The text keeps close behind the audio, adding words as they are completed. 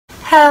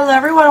Hello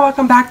everyone,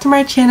 welcome back to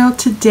my channel.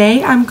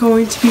 Today I'm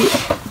going to be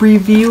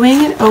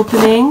reviewing and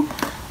opening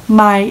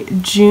my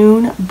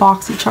June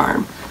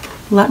Boxycharm.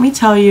 Let me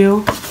tell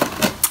you,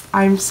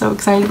 I'm so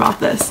excited about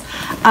this.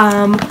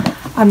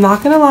 I'm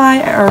not gonna lie,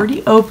 I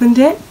already opened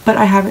it, but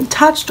I haven't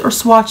touched or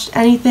swatched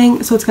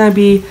anything, so it's gonna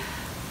be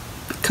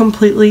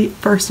completely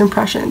first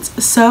impressions.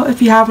 So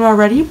if you haven't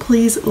already,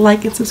 please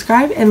like and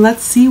subscribe, and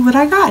let's see what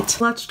I got.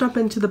 Let's jump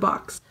into the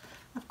box.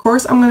 Of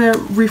course, I'm going to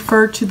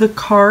refer to the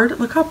card.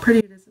 Look how pretty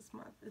it is this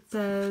month. It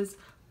says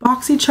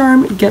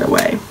Boxycharm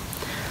Getaway.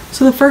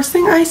 So the first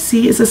thing I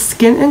see is a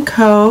Skin &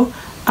 Co.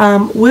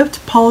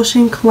 Whipped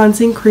Polishing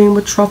Cleansing Cream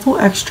with Truffle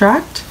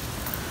Extract.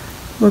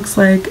 Looks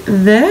like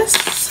this.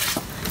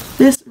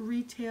 This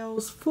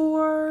retails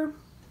for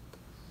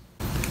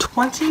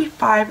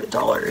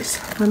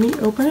 $25. Let me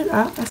open it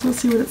up. I just want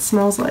to see what it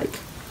smells like.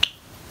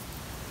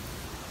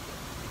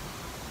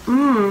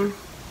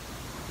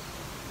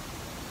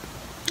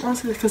 I want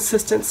to see the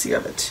consistency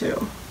of it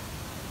too.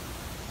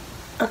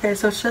 Okay,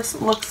 so it just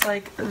looks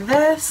like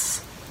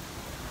this.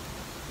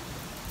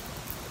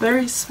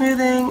 Very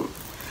smoothing.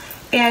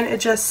 And it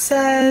just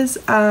says,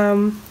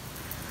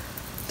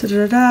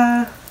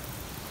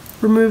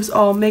 removes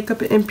all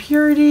makeup and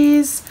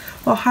impurities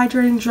while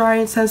hydrating dry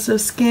and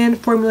sensitive skin,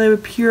 formulated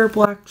with pure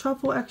black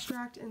truffle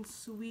extract and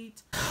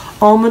sweet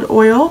almond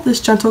oil. This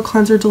gentle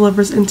cleanser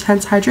delivers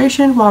intense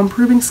hydration while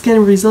improving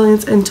skin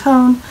resilience and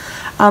tone.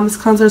 This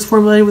cleanser is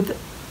formulated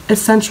with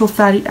essential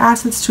fatty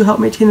acids to help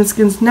maintain the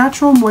skin's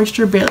natural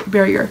moisture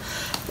barrier.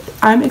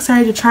 I'm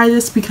excited to try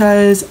this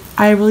because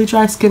I have really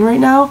dry skin right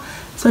now,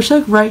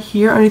 especially like right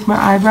here underneath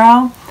my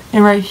eyebrow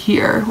and right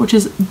here, which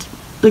is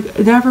like,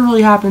 it never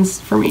really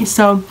happens for me.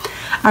 So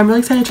I'm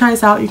really excited to try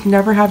this out. You can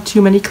never have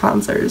too many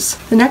cleansers.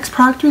 The next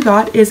product we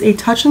got is a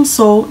Touch &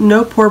 Soul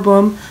No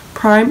Problem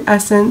Prime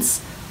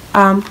Essence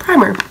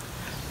Primer.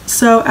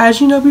 So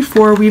as you know,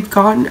 before we've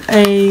gotten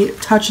a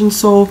Touch &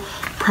 Soul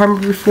primer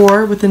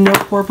before with the No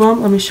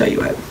Problem. Let me show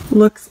you it.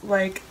 Looks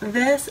like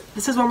this.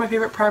 This is one of my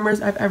favorite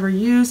primers I've ever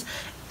used.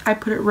 I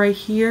put it right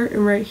here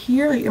and right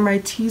here, like in my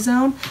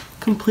T-zone.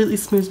 Completely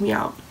smooths me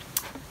out.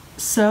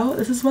 So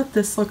this is what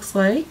this looks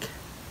like.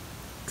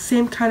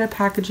 Same kind of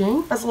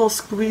packaging. Has a little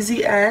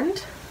squeezy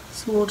end.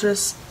 So we'll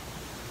just,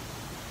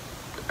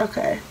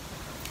 okay.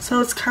 So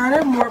it's kind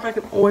of more of like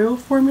an oil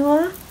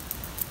formula.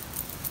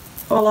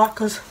 A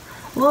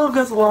little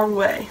goes a long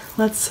way.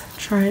 Let's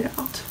try it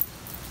out.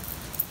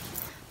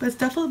 But it's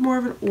definitely more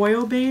of an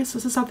oil base.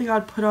 This is something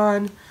I'd put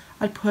on.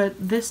 I'd put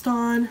this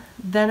on,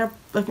 then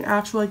like an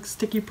actual like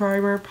sticky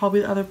primer, probably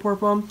the other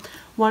purple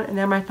one, and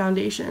then my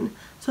foundation.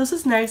 So this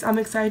is nice. I'm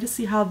excited to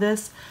see how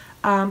this,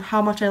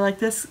 how much I like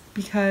this,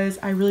 because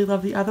I really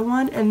love the other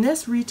one. And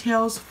this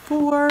retails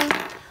for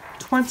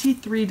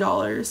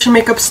 $23. Your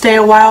makeup stay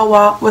a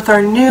while with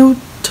our new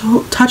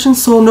Touch &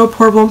 Soul No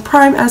Problem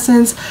Prime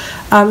Essence.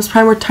 This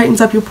primer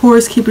tightens up your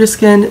pores, keep your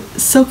skin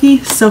silky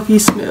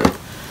smooth.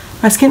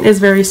 My skin is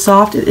very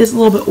soft. It is a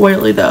little bit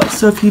oily though,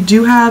 so if you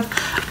do have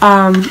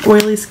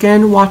oily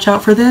skin, watch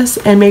out for this,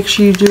 and make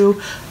sure you do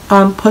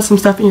put some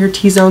stuff in your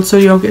T-zone so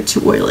you don't get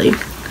too oily.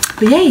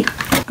 But yay!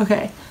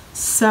 Okay,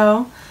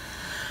 so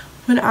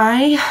when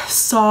I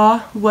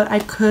saw what I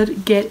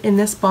could get in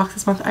this box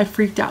this month, I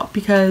freaked out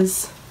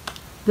because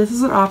this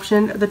is an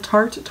option, the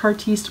Tarte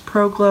Tartiste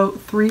Pro Glow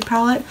 3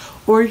 palette,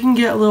 or you can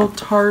get a little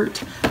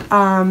Tarte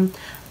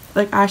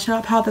like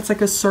eyeshadow palette that's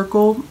like a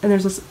circle, and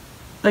there's this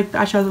like the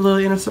eyeshadow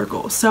literally in a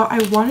circle. So I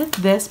wanted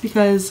this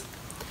because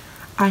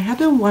I have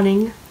been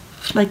wanting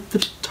like the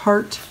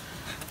Tarte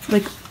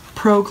like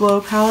Pro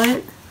Glow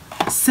palette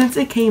since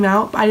it came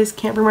out, but I just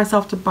can't bring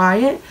myself to buy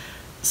it.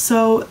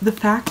 So the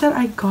fact that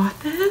I got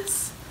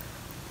this,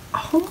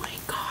 oh my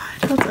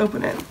god, let's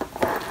open it.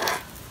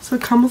 So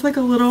it comes with like a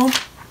little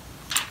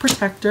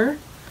protector,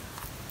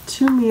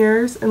 2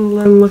 mirrors, and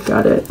then look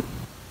at it.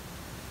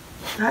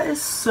 That is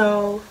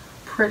so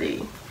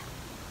pretty.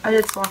 I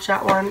did swatch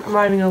that one, I'm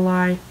not even gonna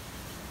lie.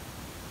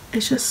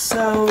 It's just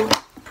so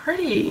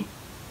pretty.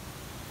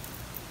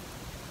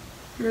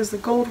 Here's the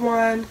gold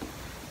one.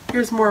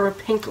 Here's more of a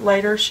pink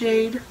lighter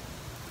shade.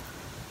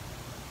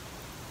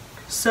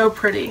 So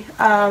pretty.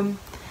 I'm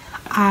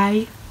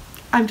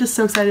just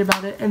so excited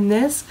about it. And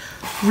this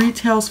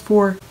retails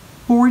for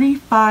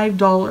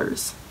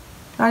 $45.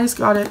 I just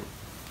got it.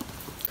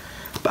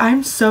 But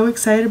I'm so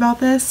excited about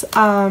this.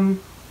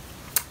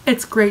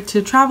 It's great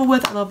to travel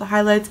with. I love the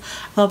highlights.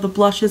 I love the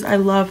blushes. I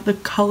love the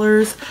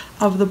colors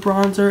of the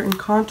bronzer and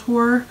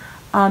contour.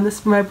 This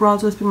is my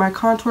bronzer, this is my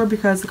contour,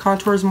 because the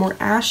contour is more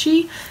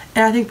ashy.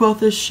 And I think both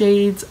the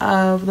shades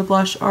of the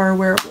blush are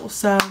wearable.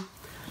 So,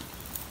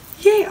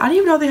 yay! I didn't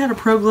even know they had a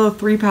Pro Glow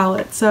 3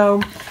 palette.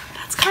 So,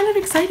 that's kind of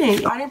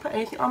exciting. I didn't put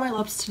anything on my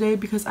lips today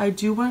because I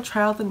do want to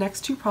try out the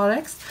next 2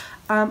 products.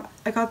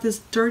 I got this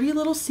Dirty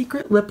Little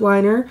Secret lip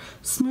liner,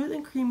 smooth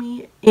and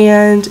creamy,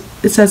 and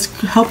it says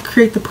help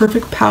create the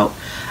perfect pout.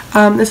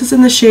 This is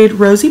in the shade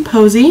Rosy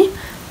Posy.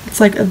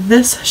 It's like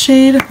this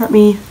shade.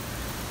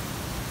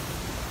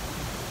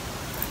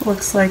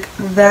 Looks like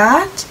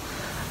that.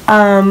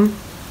 And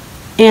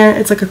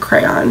it's like a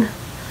crayon.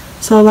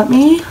 So let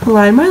me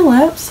line my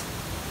lips.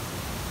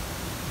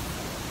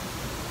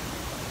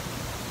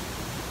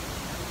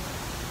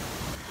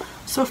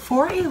 So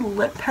for a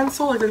lip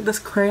pencil, like this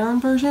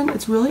crayon version,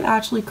 it's really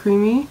actually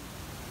creamy.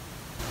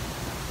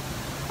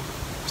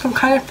 So I'm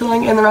kind of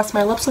filling in the rest of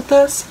my lips with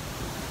this.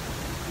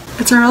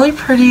 It's a really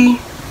pretty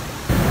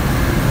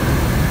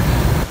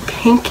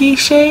pinky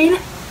shade,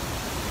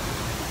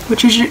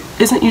 which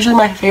isn't usually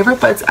my favorite,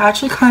 but it's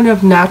actually kind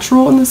of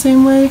natural in the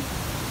same way.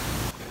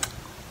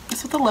 This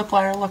is what the lip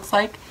liner looks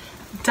like.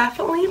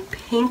 Definitely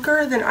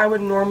pinker than I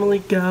would normally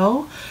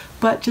go,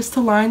 but just to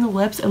line the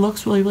lips, it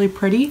looks really, really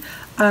pretty.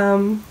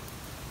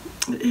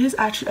 It is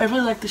actually, I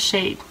really like the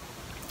shade.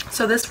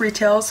 So this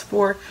retails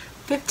for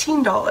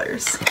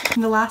 $15.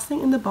 And the last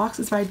thing in the box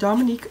is by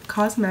Dominique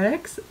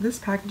Cosmetics. This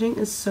packaging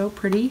is so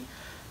pretty.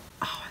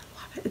 Oh, I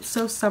love it. It's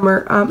so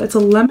summer. It's a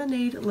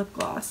lemonade lip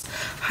gloss.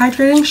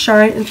 Hydrating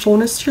shine and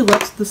fullness to your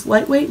lips. This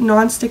lightweight,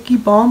 non-sticky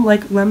balm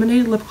like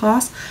lemonade lip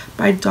gloss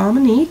by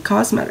Dominique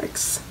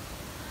Cosmetics.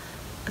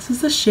 This is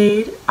the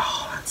shade.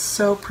 Oh, that's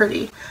so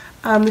pretty.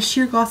 The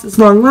sheer gloss is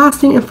long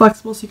lasting and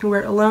flexible, so you can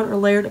wear it alone or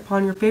layered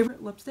upon your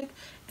favorite lipstick,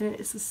 and it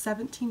is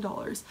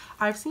 $17.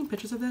 I've seen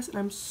pictures of this and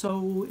I'm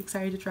so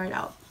excited to try it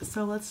out.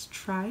 So let's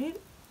try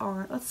it,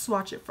 or let's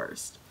swatch it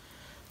first.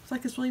 It's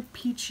like this really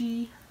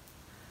peachy,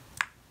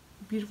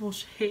 beautiful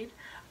shade.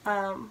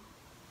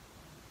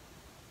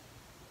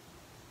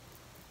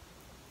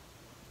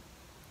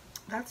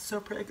 That's so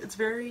pretty. It's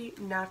very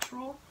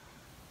natural.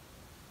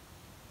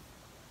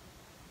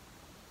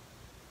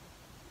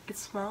 It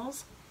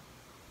smells,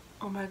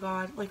 oh my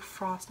god, like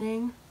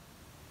frosting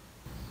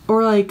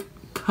or like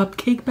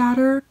cupcake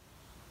batter.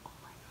 Oh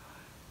my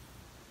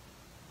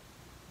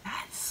god,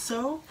 that's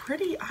so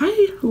pretty.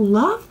 I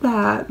love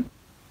that.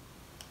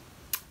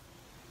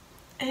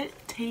 It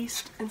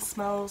tastes and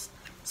smells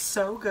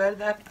so good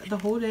that the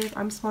whole day if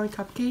I'm smelling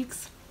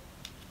cupcakes,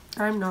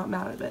 I'm not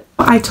mad at it.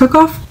 I took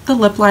off the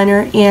lip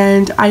liner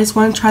and I just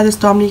want to try this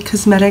Dominique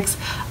Cosmetics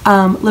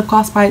lip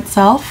gloss by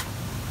itself.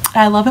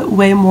 I love it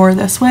way more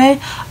this way.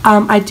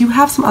 I do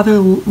have some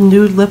other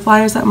nude lip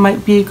liners that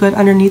might be good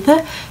underneath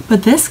it,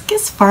 but this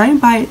is fine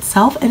by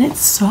itself and it's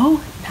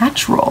so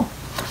natural.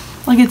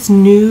 Like, it's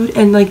nude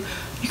and like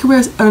you can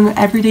wear this on an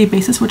everyday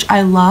basis, which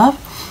I love,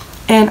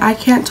 and I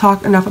can't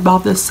talk enough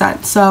about this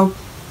scent. So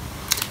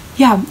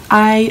yeah,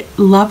 I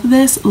love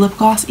this lip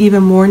gloss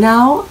even more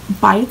now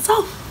by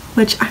itself,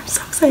 which I'm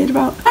so excited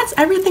about. That's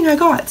everything I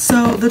got.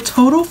 So the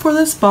total for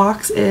this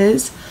box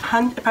is,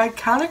 if I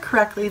count it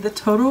correctly, the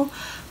total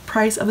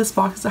price of this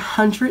box is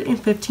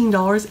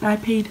 $115 and I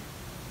paid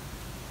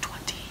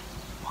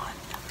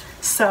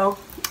 $21. So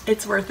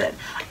it's worth it.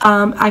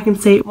 I can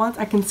say it once,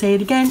 I can say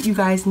it again. You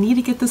guys need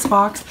to get this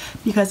box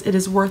because it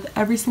is worth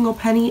every single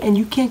penny, and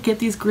you can't get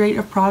these grade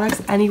of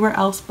products anywhere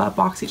else but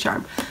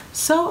Boxycharm.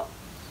 So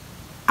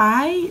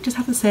I just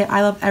have to say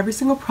I love every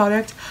single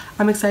product.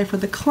 I'm excited for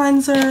the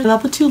cleanser. I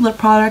love the two lip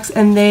products,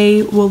 and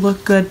they will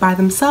look good by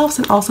themselves,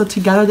 and also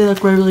together they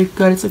look really, really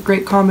good. It's a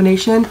great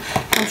combination.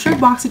 I'm sure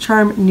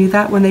Boxycharm knew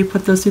that when they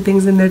put those two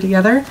things in there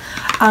together.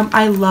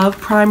 I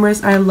love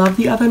primers. I love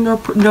the other no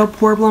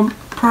problem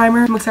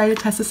primer. I'm excited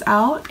to test this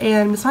out,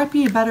 and this might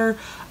be a better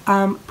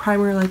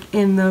primer like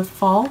in the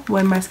fall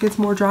when my skin's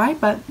more dry,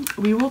 but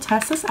we will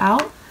test this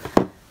out.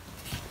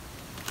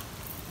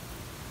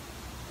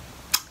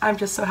 I'm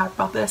just so happy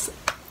about this.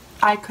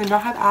 I could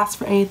not have asked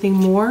for anything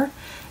more,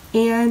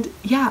 and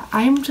yeah,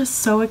 I'm just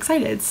so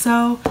excited.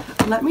 So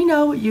let me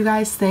know what you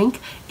guys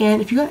think,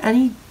 and if you got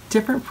any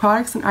different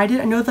products than I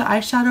did. I know the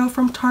eyeshadow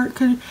from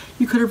Tarte,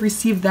 you could have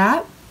received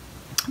that.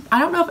 I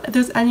don't know if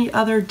there's any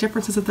other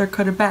differences that there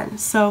could have been,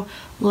 so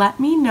let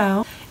me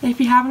know. And if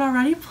you haven't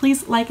already,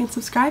 please like and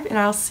subscribe, and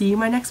I'll see you in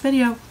my next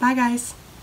video. Bye guys.